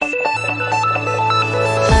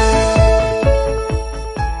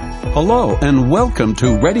Hello and welcome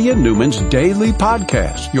to Reddy and Newman's Daily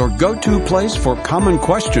Podcast, your go-to place for common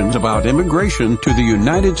questions about immigration to the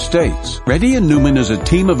United States. Reddy and Newman is a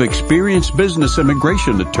team of experienced business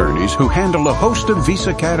immigration attorneys who handle a host of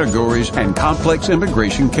visa categories and complex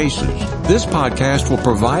immigration cases. This podcast will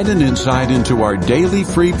provide an insight into our daily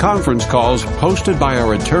free conference calls hosted by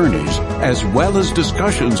our attorneys, as well as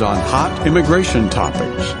discussions on hot immigration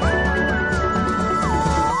topics.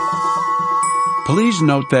 Please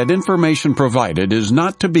note that information provided is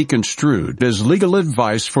not to be construed as legal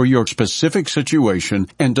advice for your specific situation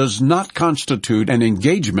and does not constitute an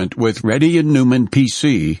engagement with Reddy and Newman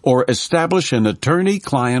PC or establish an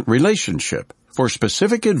attorney-client relationship. For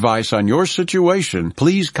specific advice on your situation,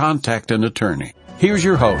 please contact an attorney. Here's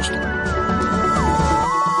your host. Give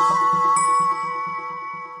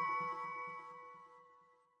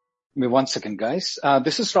me 1 second, guys.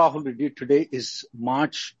 This is Rahul Reddy. Today is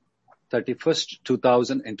March 31st,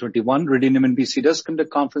 2021. Reddy Newman BC does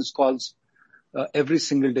conduct conference calls every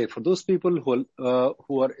single day. For those people who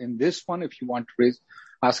are in this one, if you want to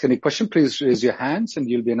ask any question, please raise your hands and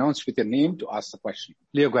you'll be announced with your name to ask the question.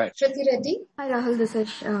 Leo, go ahead. Shruti Reddy. Hi Rahul, this is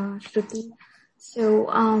Shruti. So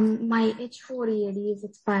my H4 EAD is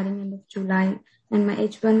expiring end of July and my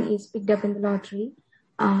H1 is picked up in the lottery.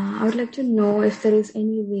 I would like to know if there is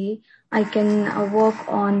any way I can work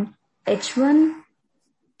on H1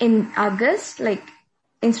 in August, like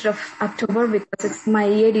instead of October, because my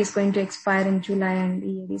EAD is going to expire in July and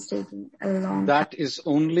EAD is taking a long time. That is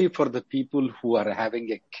only for the people who are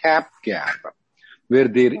having a gap, where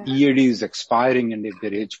their EAD is expiring and if their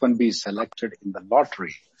H1B is selected in the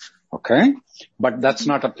lottery. Okay? But that's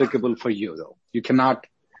not applicable for you though. You cannot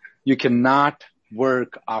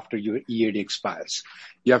work after your EAD expires.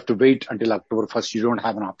 You have to wait until October 1st. You don't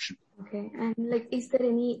have an option. Okay. And is there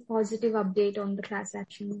any positive update on the class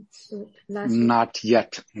action? Not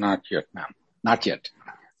yet, ma'am. Not yet.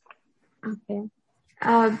 Okay.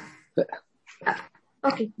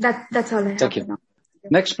 Okay. That's all I have. Thank you.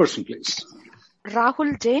 Next person, please.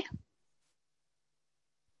 Rahul J.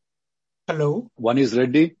 Hello. One is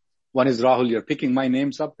Reddy. One is Rahul. You're picking my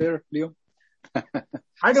names up there, Leo.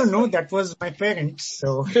 I don't know. That was my parents.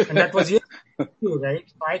 And that was you,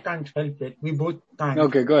 right? I can't help it. We both can't.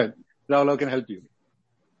 Okay, go ahead. Rahul, how can I help you?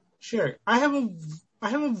 Sure. I have a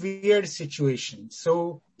weird situation.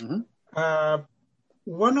 So,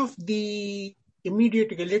 one of the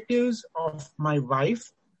immediate relatives of my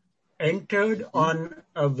wife entered on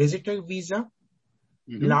a visitor visa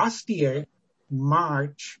last year,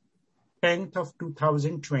 March 10th of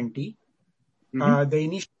 2020. The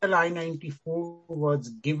initial I-94 was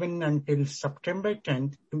given until September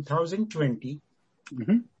 10th, 2020.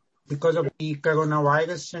 Because of the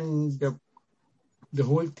coronavirus and the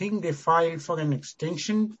whole thing, they filed for an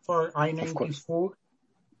extension for I-94.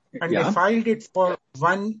 And they filed it for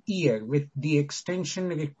 1 year with the extension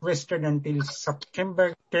requested until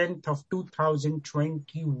September 10th of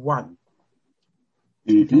 2021.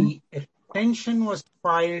 The extension was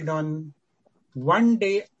filed on 1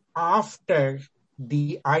 day after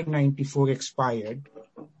the I-94 expired.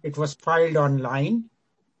 It was filed online.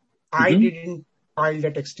 I didn't file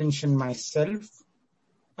that extension myself.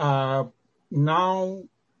 Now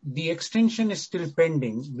the extension is still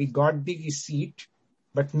pending. We got the receipt,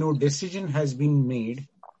 but no decision has been made.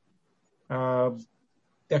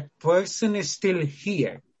 That person is still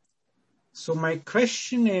here. So my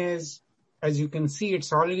question is, as you can see,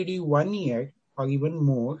 it's already 1 year or even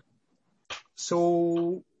more.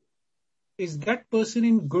 So is that person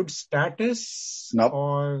in good status?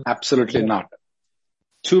 No, absolutely not.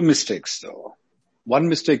 Two mistakes though. One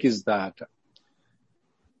mistake is that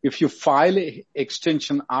if you file an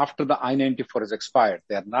extension after the I-94 is expired,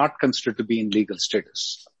 they are not considered to be in legal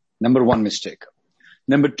status. Number one mistake.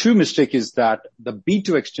 Number two mistake is that the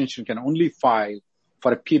B2 extension can only file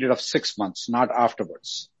for a period of 6 months, not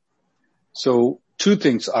afterwards. So two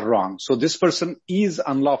things are wrong. So this person is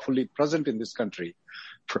unlawfully present in this country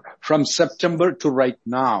from September to right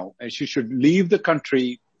now, and she should leave the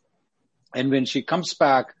country. And when she comes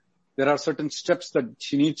back, there are certain steps that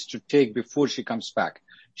she needs to take before she comes back.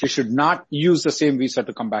 She should not use the same visa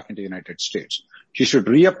to come back into the United States. She should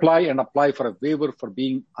reapply and apply for a waiver for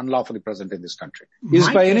being unlawfully present in this country. Is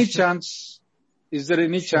there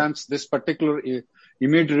any chance this particular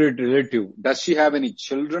immediate relative, does she have any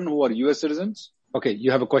children who are U.S. citizens? Okay,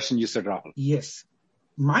 you have a question, you said, Rahul. Yes.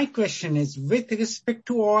 My question is, with respect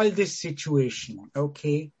to all this situation,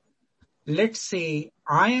 okay, let's say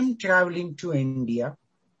I am traveling to India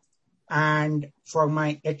and for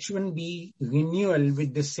my H1B renewal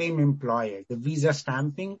with the same employer, the visa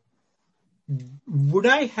stamping, would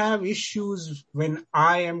I have issues when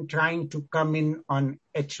I am trying to come in on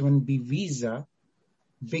H-1B visa?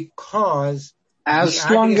 Because as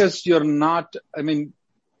long as you're not, I mean,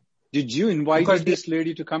 did you invite this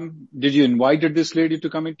lady to come? Did you invite this lady to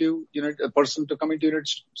come into a person to come into United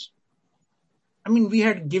States? I mean, we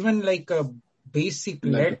had given like a basic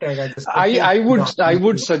letter. I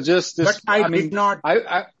would suggest this. But I did not.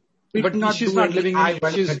 But she's not living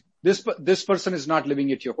in. This person is not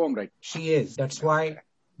living at your home, right? She is. That's why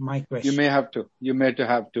my question. You may have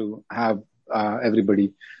to have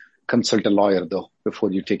everybody consult a lawyer though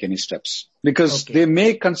before you take any steps, because they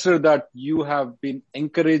may consider that you have been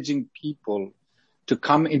encouraging people to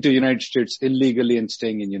come into the United States illegally and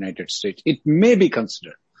staying in the United States. It may be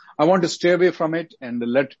considered. I want to stay away from it and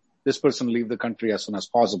let this person leave the country as soon as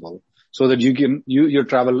possible so that your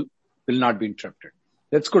travel will not be interrupted.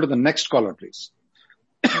 Let's go to the next caller, please.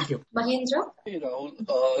 Thank you. Mahendra? Hey,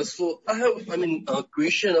 Rahul. So I have, a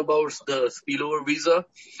question about the spillover visa,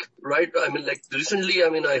 right? Recently,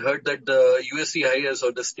 I heard that the USCIS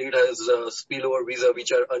or the state has a spillover visa,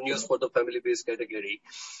 which are unused for the family-based category.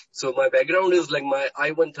 So my background is my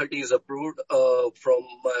I-130 is approved, from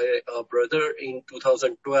my brother in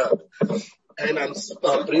 2012. And I'm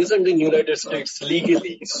present in United States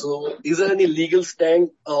legally. So is there any legal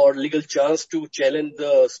stand or legal chance to challenge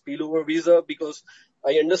the spillover visa? Because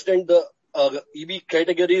I understand the EB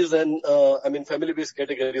categories and family-based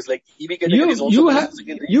categories, like EB categories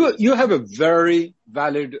you have a very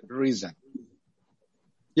valid reason.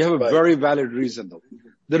 You have a very valid reason though.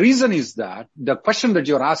 The reason is that the question that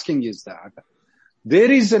you're asking is that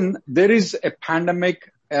there is a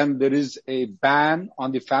pandemic and there is a ban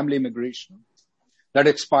on the family immigration that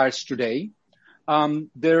expires today.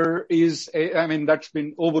 There is that's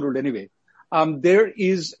been overruled anyway. There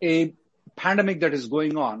is a pandemic that is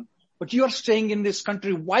going on, but you're staying in this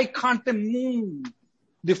country. Why can't they move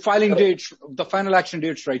the filing dates, the final action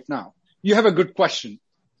dates right now? You have a good question.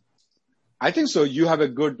 I think so. You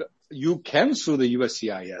can sue the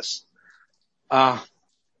USCIS.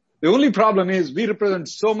 The only problem is we represent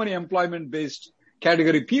so many employment-based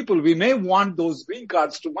category people. We may want those green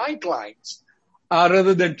cards to my clients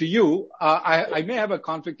rather than to you. I may have a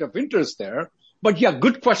conflict of interest there, but yeah,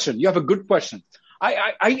 good question. You have a good question.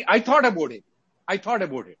 I thought about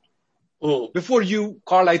it. Before you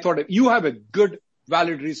called, I thought you have a good,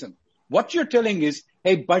 valid reason. What you're telling is,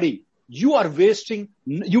 hey, buddy, you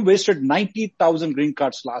wasted 90,000 green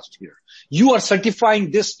cards last year. You are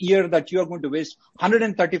certifying this year that you are going to waste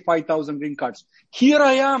 135,000 green cards. Here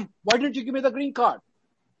I am. Why didn't you give me the green card?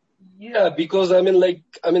 Yeah, because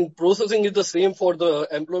processing is the same for the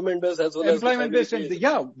employment-based as well as employment-based.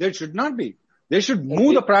 Yeah, there should not be. They should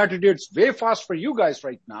move the priority dates way fast for you guys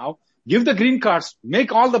right now. Give the green cards.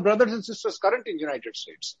 Make all the brothers and sisters current in the United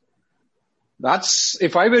States.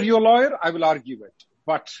 If I were your lawyer, I will argue it.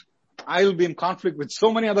 But I'll be in conflict with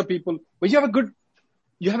so many other people. But you have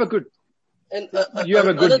a good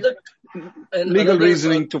legal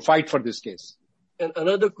reasoning to fight for this case. And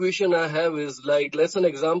another question I have is let's an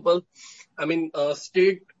example.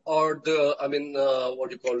 State or the,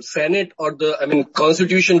 Senate or the,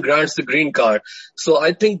 Constitution grants the green card. So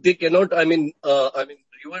I think they cannot,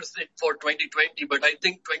 reverse it for 2020, but I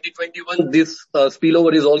think 2021, this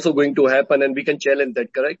spillover is also going to happen and we can challenge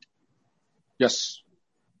that, correct? Yes.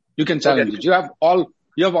 You can challenge it. You have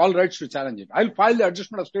all rights to challenge it. I'll file the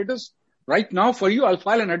adjustment of status right now for you. I'll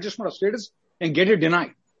file an adjustment of status and get it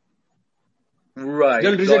denied. Right.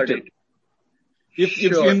 They'll reject it. If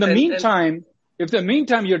in the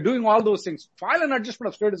meantime you're doing all those things, file an adjustment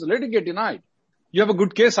of status, let it get denied. You have a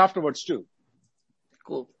good case afterwards too.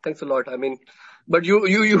 Cool. Thanks a lot. But you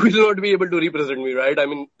will not be able to represent me, right?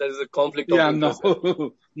 There is a conflict of interest.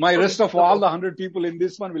 No. My rest of all the 100 people in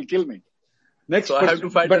this one will kill me. Next, so I have to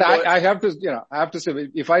fight. But I have to say,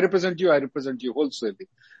 if I represent you wholesale.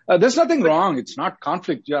 There's nothing wrong. It's not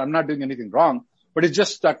conflict. I'm not doing anything wrong, but it's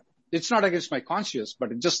just that it's not against my conscience,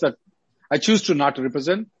 but it's just that I choose to not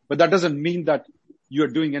represent, but that doesn't mean that you're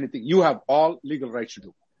doing anything. You have all legal rights to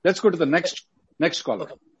do. Let's go to the next caller.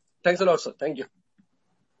 Okay. Thanks a lot, sir. Thank you.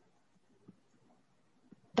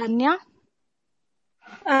 Danya?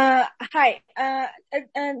 Hi.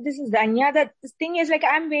 This is Danya. The thing is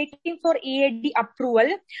I'm waiting for EAD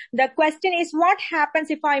approval. The question is, what happens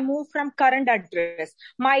if I move from current address?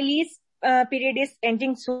 My lease period is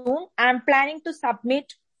ending soon. I'm planning to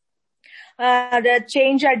submit the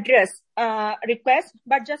change address request,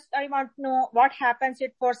 but just I want to know what happens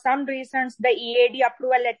if for some reasons the EAD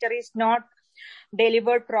approval letter is not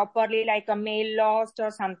delivered properly, like a mail lost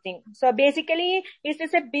or something. So basically, is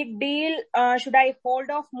this a big deal? Should I hold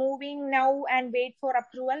off moving now and wait for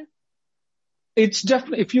approval? It's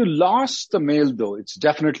definitely, if you lost the mail though, it's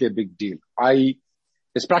definitely a big deal.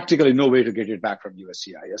 There's practically no way to get it back from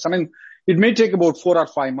USCIS. I mean, it may take about 4 or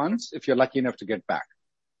 5 months if you're lucky enough to get back.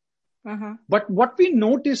 But what we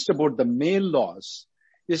noticed about the mail loss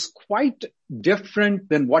is quite different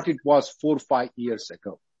than what it was 4 or 5 years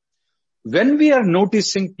ago. When we are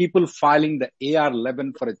noticing people filing the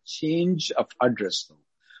AR11 for a change of address, though,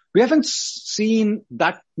 we haven't seen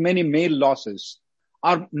that many mail losses,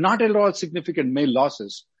 or not at all significant mail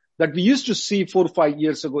losses that we used to see 4 or 5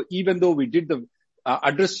 years ago. Even though we did the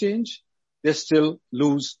address change, they still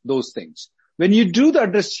lose those things. When you do the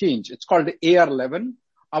address change, it's called the AR11.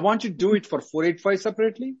 I want you to do it for 485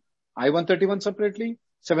 separately, I-131 separately,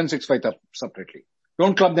 765 separately.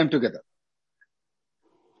 Don't club them together.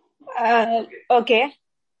 Okay.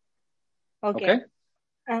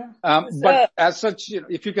 But as such,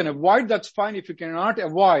 if you can avoid, that's fine. If you cannot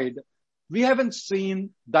avoid, we haven't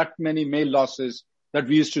seen that many mail losses that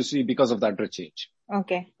we used to see because of the address change.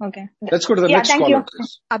 Okay. Let's go to the next caller,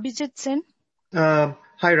 please. Abhijit Sen. Hi,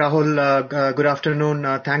 Rahul. Good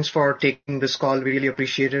afternoon. Thanks for taking this call. We really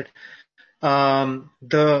appreciate it.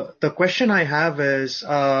 The question I have is,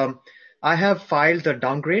 I have filed the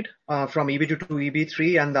downgrade from EB2 to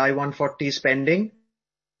EB3 and the I-140 is pending.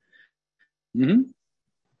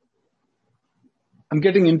 I'm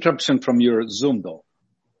getting interruption from your Zoom though.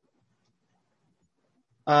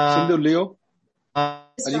 Sindhu, Leo, are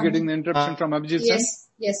you getting the interruption from Abhijit?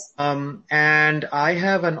 Yes. And I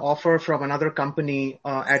have an offer from another company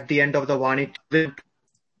at the end of the 180.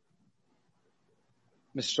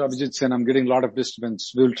 Mr. Abhijit Sen, I'm getting a lot of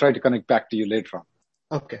disturbance. We'll try to connect back to you later on.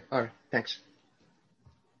 Okay. All right. Thanks.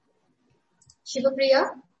 Shivapriya.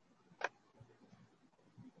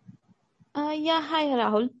 Hi,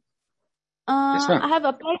 Rahul. Yes, ma'am. I have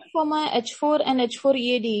applied for my H4 and H4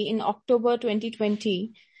 EAD in October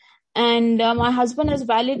 2020. And my husband has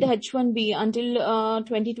valid H1B until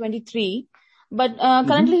 2023. But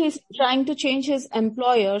currently he's trying to change his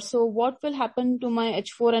employer. So what will happen to my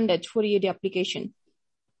H4 and H4 EAD application?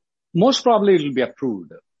 Most probably it will be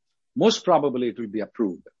approved.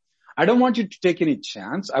 I don't want you to take any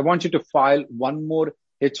chance. I want you to file one more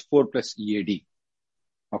H4 plus EAD.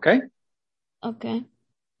 Okay? Okay.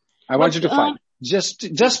 I want you to file.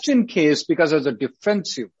 Just in case, because as a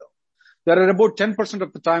defensive though, there are about 10%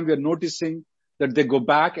 of the time we are noticing that they go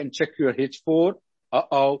back and check your H4.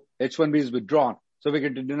 H1B is withdrawn. So we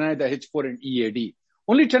get to deny the H4 and EAD.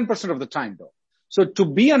 Only 10% of the time though. So to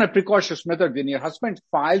be on a precautious method, when your husband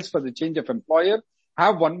files for the change of employer,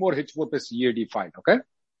 have one more H4 plus EAD filed, okay?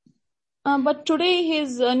 But today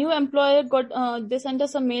his new employer they sent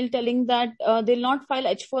us a mail telling that they'll not file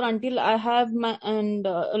H4 until I have my,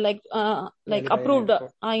 approved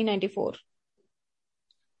I-94.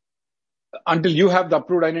 Until you have the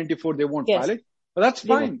approved I-94, they won't file it? But that's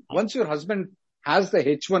fine. Once your husband has the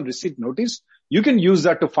H1 receipt notice, you can use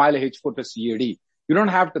that to file a H4 plus EAD. You don't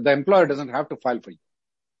have to, the employer doesn't have to file for you.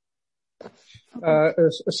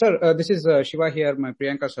 Sir, this is Shiva here, my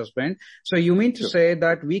Priyanka's husband. So you mean to say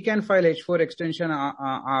that we can file H4 extension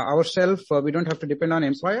ourselves? We don't have to depend on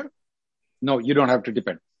employer? No, you don't have to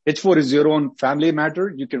depend. H4 is your own family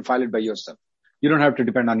matter. You can file it by yourself. You don't have to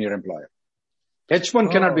depend on your employer.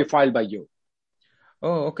 H1 cannot be filed by you.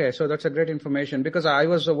 Oh, okay. So that's a great information, because I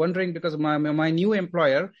was wondering, because my new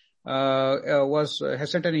employer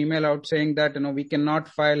has sent an email out saying that, we cannot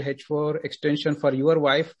file H4 extension for your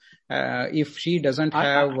wife if she doesn't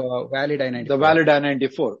have valid I-94. The valid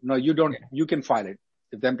I-94. No, you don't. You can file it.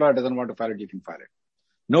 If the employer doesn't want to file it, you can file it.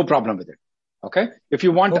 No problem with it. Okay? If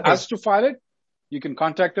you want us to file it, you can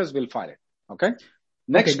contact us. We'll file it. Okay?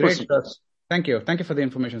 Next person. Thank you. Thank you for the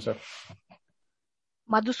information, sir.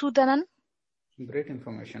 Madhusudanan. Great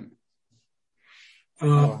information.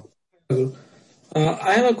 I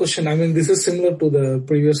have a question. This is similar to the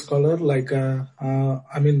previous caller.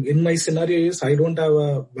 In my scenario is I don't have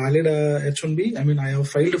a valid H1B. I have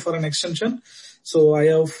filed for an extension. So I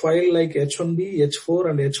have filed like H1B, H4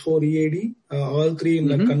 and H4 EAD, all three in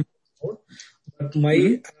the conversion mode. But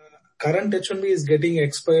my current H1B is getting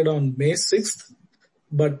expired on May 6th.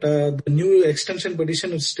 But the new extension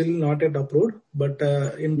petition is still not yet approved. But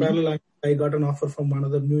in parallel, I got an offer from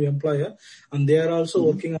another new employer, and they are also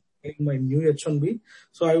working on my new H1B.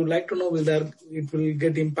 So I would like to know whether it will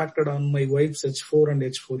get impacted on my wife's H4 and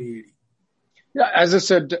H4 EAD. Yeah, as I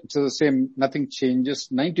said, it's the same. Nothing changes.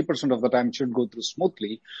 90% of the time it should go through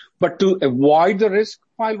smoothly. But to avoid the risk,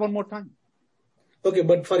 file one more time. Okay,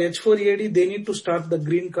 but for H4 EAD, they need to start the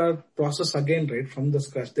green card process again, right, from the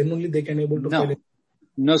scratch. Then only they can able to file it.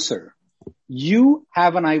 No, sir. You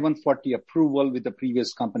have an I-140 approval with the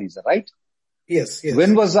previous companies, right? Yes.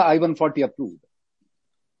 When was the I-140 approved?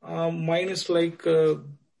 Mine is like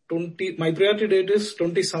my priority date is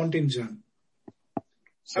 2017 Jan.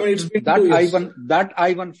 So I mean, it's been 2 years. That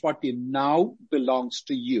I-140 now belongs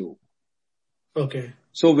to you. Okay.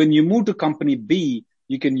 So when you move to company B,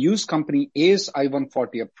 you can use company A's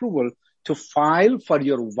I-140 approval to file for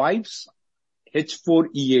your wife's H4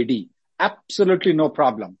 EAD. Absolutely no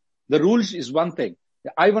problem. The rules is one thing.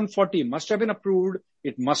 The I-140 must have been approved.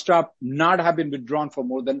 It must not have been withdrawn for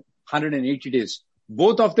more than 180 days.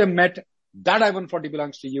 Both of them met. That I-140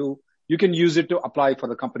 belongs to you. You can use it to apply for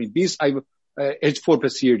the company B's H4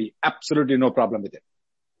 plus EAD. Absolutely no problem with it.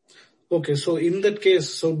 Okay, so in that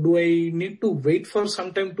case, so do I need to wait for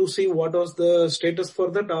some time to see what was the status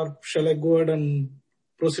for that, or shall I go ahead and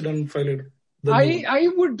proceed and file it?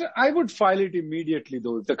 I would file it immediately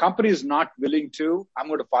though. If the company is not willing to, I'm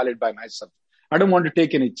going to file it by myself. I don't want to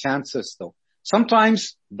take any chances though.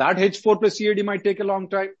 Sometimes that H4 plus EAD might take a long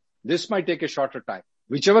time. This might take a shorter time.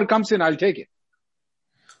 Whichever comes in, I'll take it.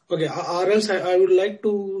 Okay, or else I would like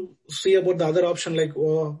to see about the other option, like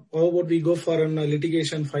how about we go for a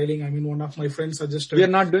litigation filing? I mean, one of my friends suggested. We're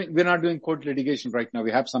not doing court litigation right now.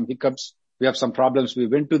 We have some hiccups. We have some problems. We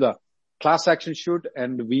went to the class action suit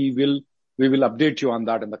and we will update you on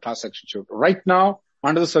that in the class action suit. Right now,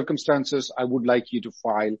 under the circumstances, I would like you to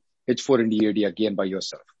file H4 and EAD again by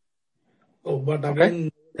yourself. Oh, but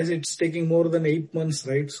again, it's taking more than 8 months,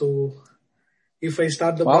 right? So if I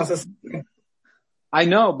start the process. I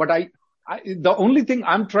know, but the only thing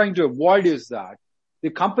I'm trying to avoid is that the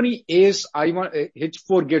company A's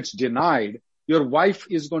H4 gets denied. Your wife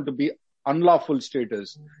is going to be unlawful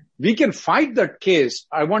status. We can fight that case.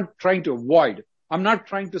 Trying to avoid. I'm not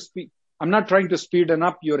trying to speed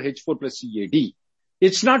up your H4 plus EAD.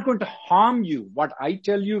 It's not going to harm you. What I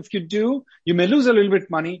tell you, if you do, you may lose a little bit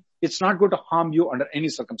money. It's not going to harm you under any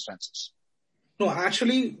circumstances. No,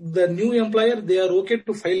 actually, the new employer, they are okay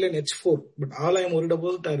to file an H4, but all I am worried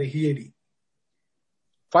about are EAD.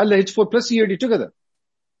 File the H4 plus EAD together.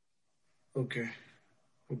 Okay.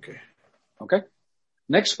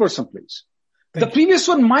 Next person, please. The previous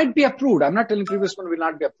one might be approved. I'm not telling previous one will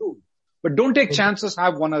not be approved, but don't take chances.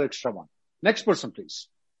 Have one or extra one. Next person, please.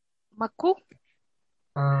 Makku.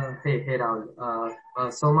 Hey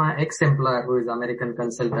Rahul. So my ex-employer, who is American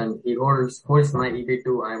consultant, he holds my EB2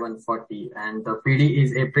 I-140 and the PD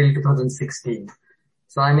is April 2016.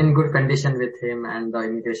 So I'm in good condition with him and the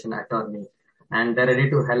immigration attorney, and they're ready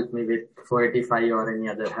to help me with 485 or any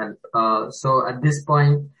other help. So at this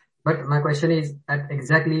point, but my question is at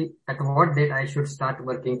what date I should start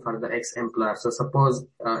working for the ex-employer. So suppose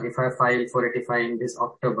if I file 485 in this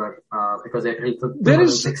October, because April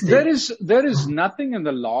 2016. There is nothing in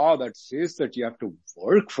the law that says that you have to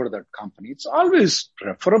work for that company. It's always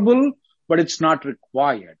preferable, but it's not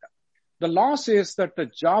required. The law says that the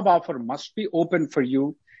job offer must be open for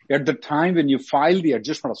you at the time when you file the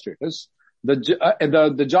adjustment of status.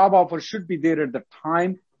 The job offer should be there at the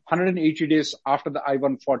time 180 days after the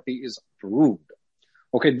I-140 is approved.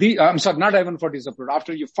 Okay, I'm sorry, not I-140 is approved.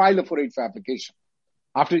 After you file the 485 application.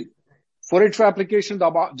 After 485 application,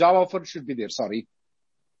 the job offer should be there. Sorry.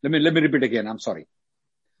 Let me repeat again. I'm sorry.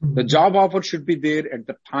 The job offer should be there at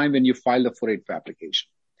the time when you file the 485 application.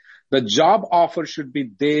 The job offer should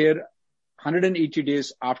be there 180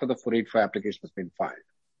 days after the 485 application has been filed.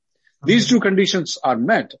 These two conditions are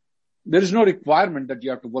met. There is no requirement that you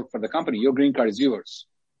have to work for the company. Your green card is yours.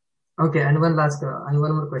 Okay, and one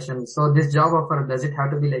more question. So this job offer, does it have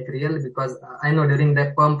to be like real? Because I know during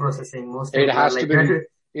the perm processing, most it has to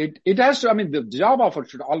be. It has to. I mean, the job offer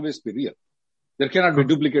should always be real. There cannot be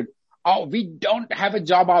duplicate. Oh, we don't have a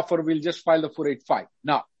job offer. We'll just file the 485.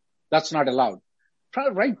 No, that's not allowed.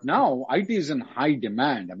 Right now, IT is in high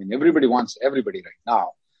demand. I mean, everybody wants everybody right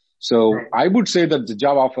now. So I would say that the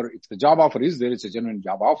job offer, if the job offer is there, it's a genuine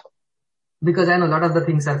job offer. Because I know a lot of the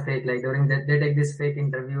things are fake, like during that, they take these fake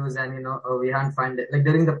interviews and, we can't find it. Like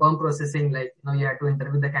during the perm processing, like, you have to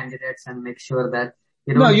interview the candidates and make sure that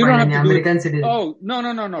you don't find any American citizens. Oh,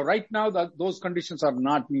 no. Right now, those conditions are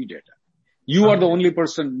not needed. You are the only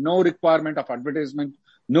person, no requirement of advertisement,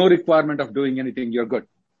 no requirement of doing anything. You're good.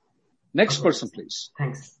 Next person, please.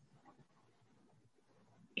 Thanks.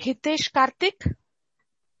 Hitesh Karthik.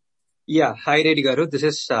 Yeah. Hi, Reddy Garu. This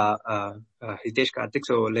is Hitesh Karthik.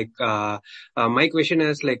 So, my question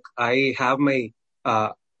is, I have my,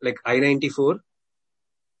 I-94.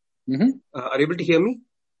 Mm-hmm. Are you able to hear me?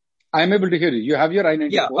 I am able to hear you. You have your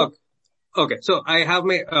I-94? Yeah. Okay. So, I have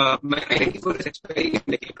my I-94 is expiring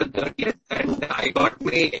in April 30th, and I got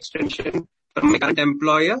my extension from my current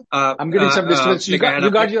employer. I'm getting some disturbance. You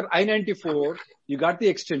got your I-94. You got the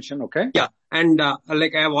extension, okay? Yeah. And, I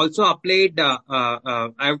have also applied,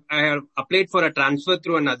 I have applied for a transfer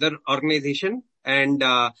through another organization. And,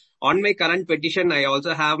 on my current petition, I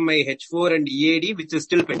also have my H4 and EAD, which is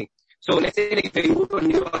still pending. So let's say if I move to a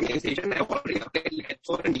new organization, I've already applied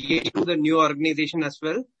H4 and EAD to the new organization as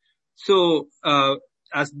well. So,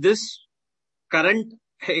 as this current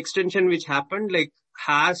extension which happened,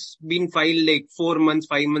 has been filed 4 months,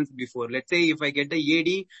 5 months before. Let's say if I get the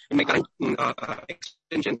EAD in my current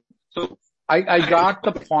extension. So I got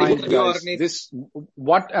the point, guys.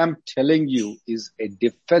 What I'm telling you is a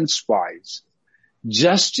defense-wise.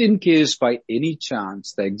 Just in case by any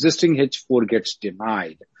chance the existing H4 gets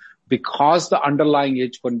denied because the underlying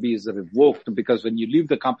H1B is revoked, because when you leave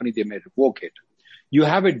the company, they may revoke it. You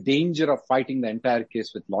have a danger of fighting the entire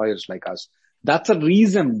case with lawyers like us. That's a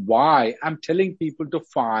reason why I'm telling people to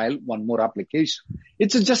file one more application.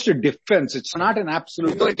 It's just a defense. It's not an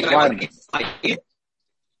absolute requirement. I've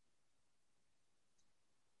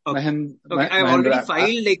already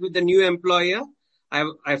filed with the new employer.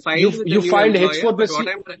 I filed with the new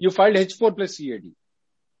employer. You filed H4 plus EAD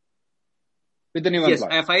with the new employer. Yes,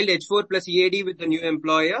 I filed H4 plus EAD with the new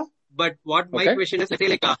employer. But what my question is, let's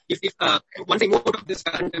say if once I move out of this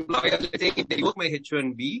current employer, let's say if they revoke my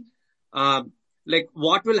H1B,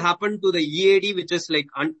 what will happen to the EAD which is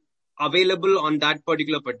available on that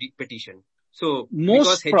particular petition? So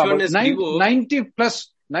most because H1 is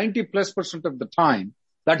 90+% of the time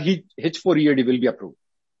that H4 EAD will be approved.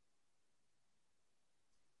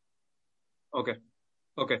 Okay.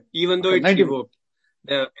 Even though it's revoked.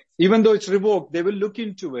 Even though it's revoked, they will look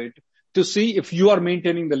into it to see if you are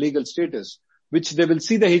maintaining the legal status, which they will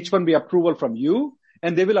see the H1B approval from you,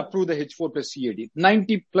 and they will approve the H4 plus EAD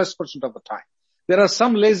 90+% of the time. There are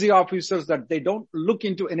some lazy officers that they don't look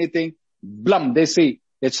into anything. Blum, they say,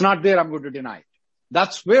 it's not there, I'm going to deny it.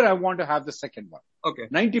 That's where I want to have the second one. Okay.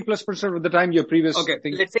 90+% of the time, your previous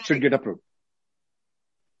thing should get approved.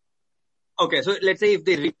 Okay, so let's say if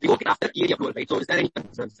they revoke it after EAD approval, right? So is there any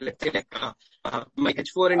concerns? Let's say my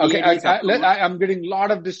H4 and EAD is approved. I'm getting a lot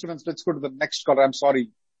of disturbance. Let's go to the next caller. I'm sorry.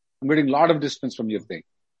 I'm getting a lot of disturbance from your thing.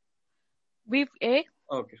 We've A.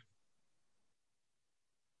 Okay.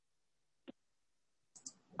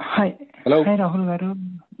 Hi. Hello. Hi, Rahul Garu.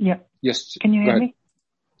 Yeah. Yes. Can you hear me?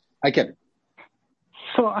 I can.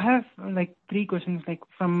 So I have 3 questions.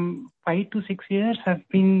 From 5 to 6 years, I've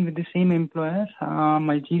been with the same employer.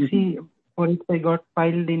 My GC for it I got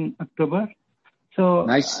filed in October. So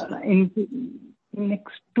nice. In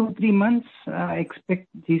next 2-3 months, I expect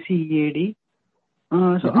GC EAD.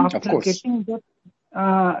 So after getting that,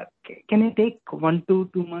 can I take 1 to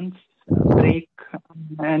 2 months break?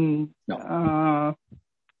 And no.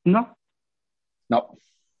 No.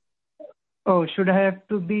 Oh, should I have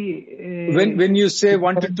to be... When you say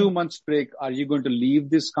 1 to 2 months break, are you going to leave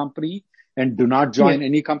this company and do not join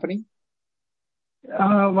any company?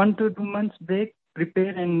 1 to 2 months break,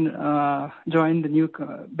 prepare and join the new,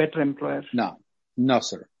 better employer. No,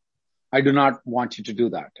 sir. I do not want you to do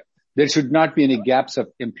that. There should not be any gaps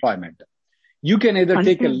of employment. You can either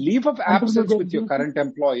take a leave of absence with your current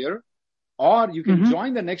employer, or you can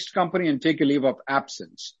join the next company and take a leave of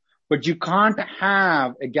absence. But you can't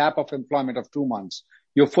have a gap of employment of 2 months.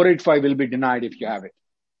 Your 485 will be denied if you have it.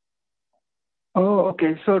 Oh,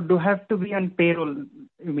 okay. So do have to be on payroll,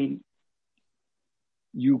 you mean?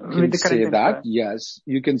 You can say that. Yes,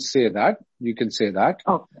 you can say that.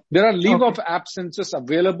 Okay. There are leave of absences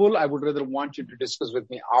available. I would rather want you to discuss with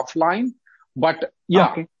me offline. But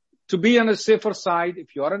to be on a safer side,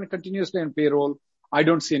 if you are on a continuously on payroll, I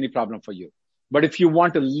don't see any problem for you. But if you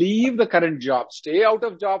want to leave the current job, stay out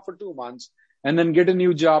of job for 2 months and then get a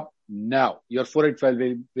new job, no, your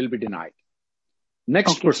 485 will be denied.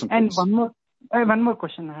 Next person, please. And one more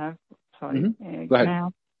question I have. Sorry. Go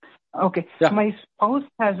ahead. Okay. Yeah. My spouse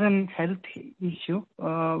has an health issue,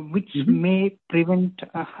 which may prevent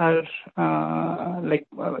her,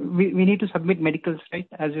 we need to submit medicals, right?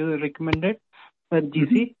 As you recommended for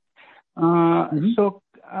GC. So,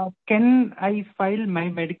 can I file my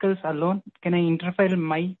medicals alone? Can I interfile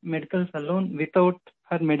my medicals alone without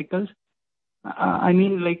her medicals? I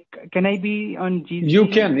mean, can I be on GC? You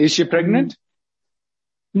can. Is she pregnant?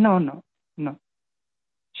 No.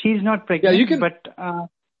 She's not pregnant. Yeah, you can. But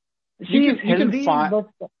you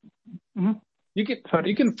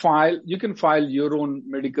can file your own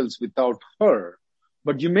medicals without her,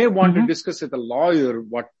 but you may want to discuss with a lawyer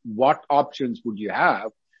what options would you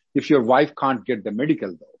have if your wife can't get the medical,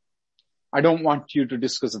 though. I don't want you to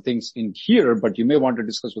discuss the things in here, but you may want to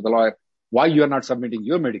discuss with a lawyer why you are not submitting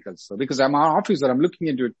your medicals. So because I'm an officer, I'm looking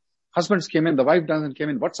into it. husbands came in, the wife doesn't come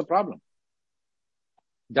in. What's the problem?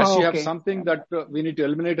 Does she have something that we need to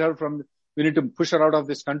eliminate her from, we need to push her out of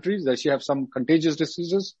this country? Does she have some contagious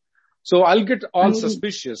diseases? So I'll get all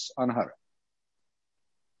suspicious on her.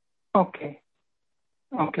 Okay.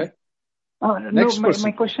 Next person.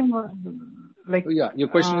 My question was like... your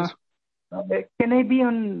question is? Can I be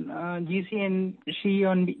on GC and she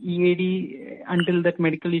on the EAD until that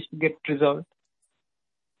medical issue gets resolved?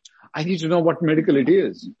 I need to know what medical it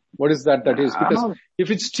is. What is that is? Because if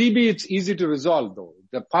it's TB, it's easy to resolve though.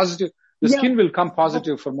 The skin will come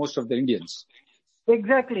positive for most of the Indians.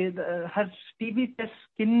 Exactly. Her TB test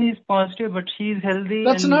skin is positive, but she is healthy.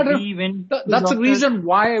 That's the reason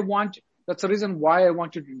why I want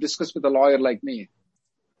you to discuss with a lawyer like me.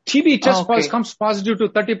 TB test comes positive to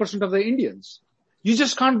 30% of the Indians. You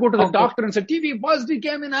just can't go to the doctor and say, TB positive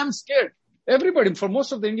came in, I'm scared. Everybody, for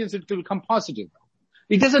most of the Indians, it will come positive.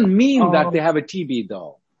 It doesn't mean that they have a TB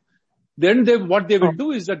though. Then what they will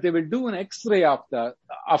do is that they will do an X-ray of the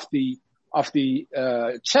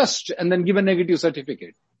chest and then give a negative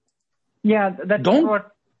certificate. Yeah, that's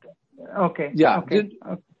what. Okay. Yeah.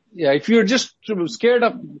 If you're just scared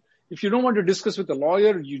of, if you don't want to discuss with a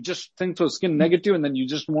lawyer, you just think so skin negative and then you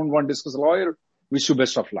just won't want to discuss a lawyer, wish you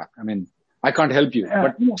best of luck. I mean, I can't help you,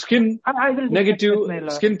 but skin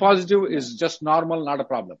negative, skin positive is just normal, not a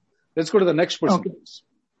problem. Let's go to the next person, please.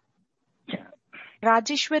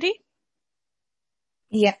 Rajeshwari?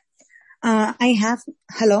 Yeah.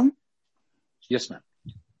 Hello? Yes, ma'am.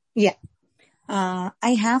 Yeah.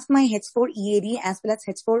 I have my H4 EAD as well as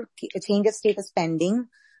H4 change of status pending.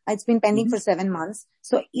 It's been pending for 7 months.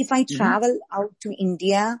 So if I travel out to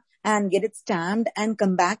India and get it stamped and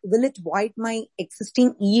come back, will it void my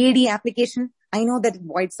existing EAD application? I know that it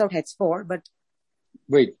voids out H4, but...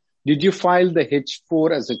 Wait, did you file the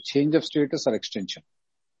H4 as a change of status or extension?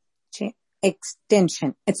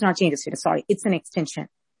 Extension. It's not change of status, sorry. It's an extension.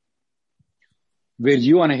 Were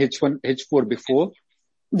you on a H4 before?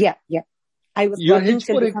 Yeah. I was working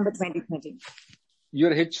till December 2020.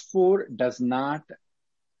 Your H4 does not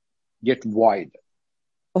get void.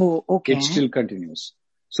 Oh, okay. It still continues.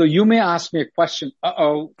 So you may ask me a question.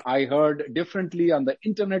 I heard differently on the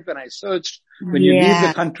internet when I searched. When you leave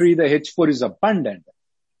the country, the H4 is abundant.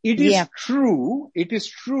 It is true. It is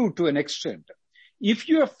true to an extent. If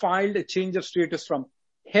you have filed a change of status from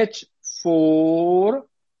H1B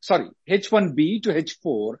to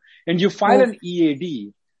H4 and you file an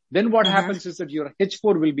EAD, then what happens is that your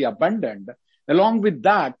H4 will be abundant. Along with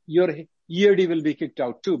that, your EAD will be kicked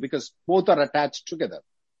out too because both are attached together.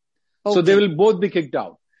 Okay. So they will both be kicked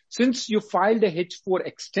out. Since you filed a H4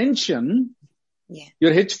 extension,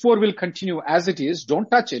 your H4 will continue as it is. Don't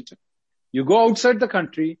touch it. You go outside the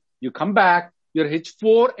country, you come back, your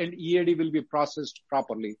H4 and EAD will be processed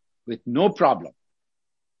properly with no problem.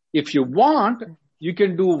 If you want, you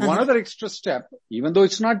can do one other extra step, even though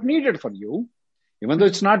it's not needed for you. You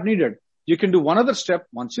can do one other step.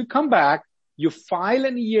 Once you come back, you file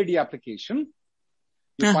an EAD application.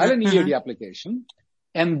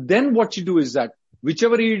 And then what you do is that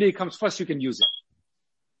whichever EAD comes first, you can use it.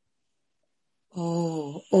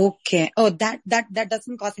 Oh, okay. Oh, that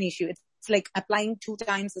doesn't cause an issue. It's like applying 2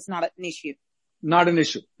 times is not an issue. Not an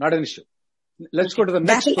issue. Let's go to the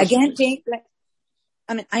next question. Again take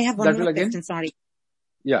I have one more question, sorry.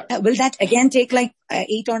 Yeah. Will that again take 8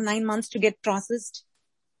 or 9 months to get processed?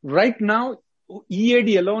 Right now,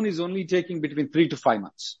 EAD alone is only taking between 3 to 5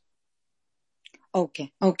 months.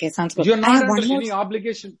 Okay, sounds good. You're not under any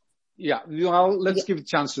obligation. Yeah, let's give a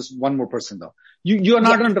chance to one more person though. You are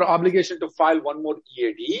not under obligation to file one more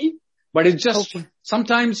EAD, but it's just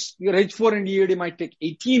sometimes your H4 and EAD might take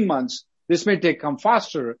 18 months. This may come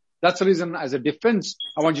faster. That's the reason as a defense,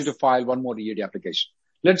 I want you to file one more EAD application.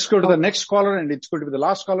 Let's go to the next caller and it's going to be the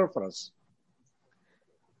last caller for us.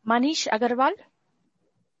 Manish Agarwal.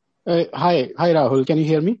 Hi Rahul. Can you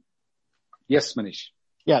hear me? Yes, Manish.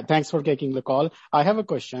 Yeah, thanks for taking the call. I have a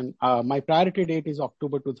question. My priority date is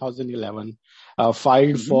October 2011.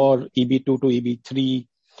 Filed for EB2 to EB3.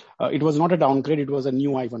 It was not a downgrade. It was a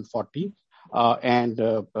new I-140. And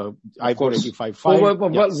I-485 filed.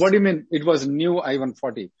 What do you mean? It was new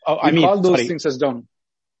I-140. We call those things as down.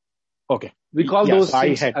 Okay. We call those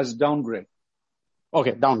things as downgrade.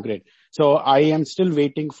 Okay, downgrade. So I am still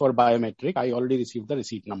waiting for biometric. I already received the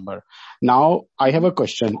receipt number. Now I have a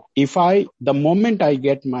question. The moment I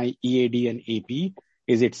get my EAD and AP,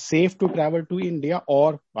 is it safe to travel to India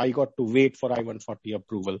or I got to wait for I-140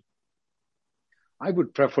 approval? I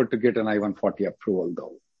would prefer to get an I-140 approval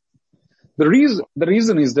though. The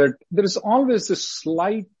reason is that there is always a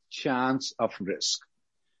slight chance of risk,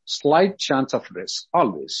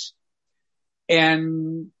 always.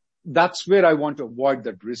 And that's where I want to avoid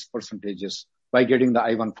the risk percentages by getting the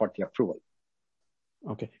I-140 approval.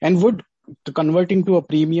 Okay. And would converting to a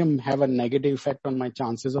premium have a negative effect on my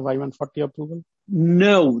chances of I-140 approval?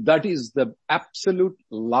 No, that is the absolute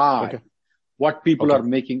lie. Okay. What people are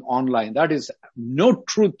making online. That is no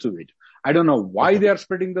truth to it. I don't know why they are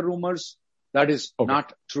spreading the rumors. That is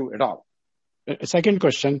not true at all. Second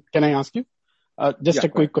question, can I ask you? Just a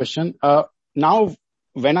quick question. Now,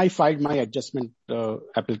 when I filed my adjustment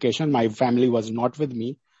application, my family was not with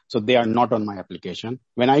me, so they are not on my application.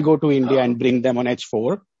 When I go to India and bring them on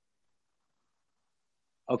H4.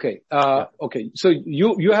 Okay. Okay. So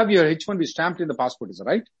you have your H1B stamped in the passport, is that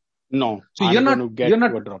right? No. So you're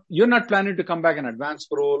not planning to come back in advance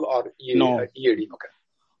parole or EAD? Okay.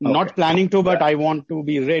 Not planning to, but I want to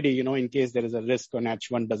be ready, in case there is a risk on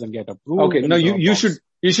H1 doesn't get approved. Okay. No, you should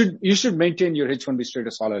maintain your H1B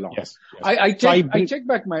status all along. Yes. I take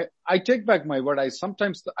back my word. I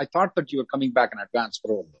thought that you were coming back in advance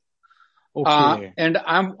parole. Okay. And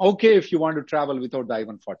I'm okay if you want to travel without the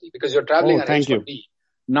I-140 because you're traveling on H1B,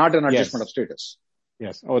 not an adjustment of status.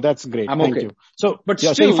 Yes. Oh, that's great. I'm Thank okay. you. So, but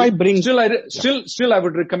still, if I bring, I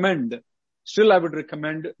would recommend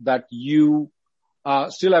that you, I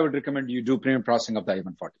would recommend you do premium processing of the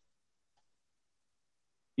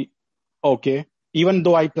I-140. Okay. Even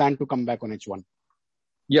though I plan to come back on H1.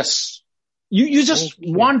 Yes. You just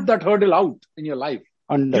want that hurdle out in your life.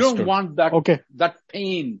 Understood. You don't want that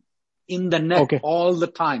pain in the neck all the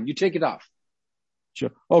time. You take it off. Sure.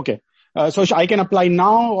 Okay. So I can apply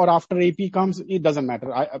now or after AP comes, it doesn't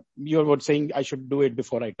matter. You were saying I should do it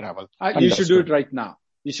before I travel. You should do it right now.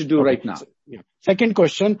 You should do it right now. So, second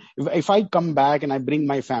question, if I come back and I bring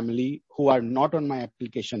my family who are not on my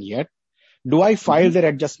application yet, do I file their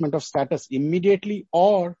adjustment of status immediately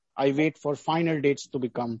or I wait for final dates to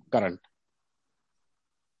become current?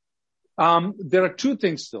 There are two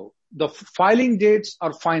things though. The filing dates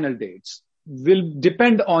or final dates will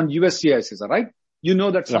depend on USCIS, all right? You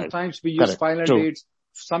know that sometimes we use final dates,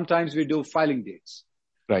 sometimes we do filing dates.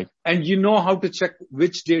 Right. And you know how to check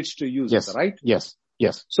which dates to use, right? Yes.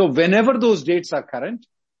 Yes. So whenever those dates are current,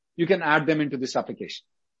 you can add them into this application.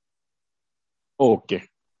 Okay.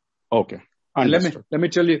 Understood. Let me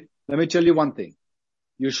tell you one thing.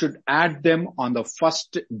 You should add them on the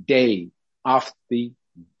first day of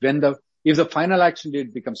if the final action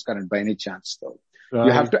date becomes current by any chance though. Right.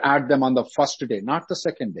 You have to add them on the first day, not the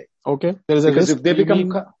second day. Okay. There is a risk. If they become,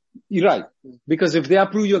 right. Because if they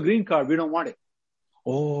approve your green card, we don't want it.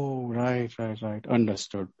 Oh, right.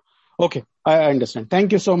 Understood. Okay. I understand.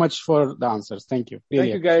 Thank you so much for the answers. Thank you.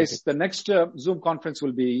 Really Thank you guys. The next Zoom conference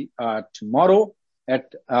will be tomorrow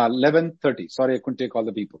at 11:30. Sorry, I couldn't take all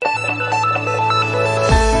the people.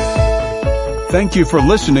 Thank you for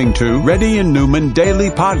listening to Reddy and Newman Daily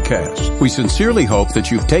Podcast. We sincerely hope that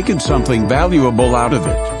you've taken something valuable out of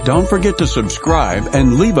it. Don't forget to subscribe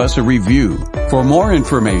and leave us a review. For more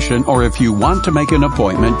information or if you want to make an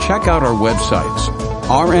appointment, check out our websites,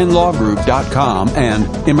 rnlawgroup.com and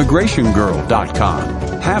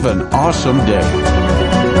immigrationgirl.com. Have an awesome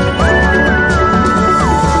day.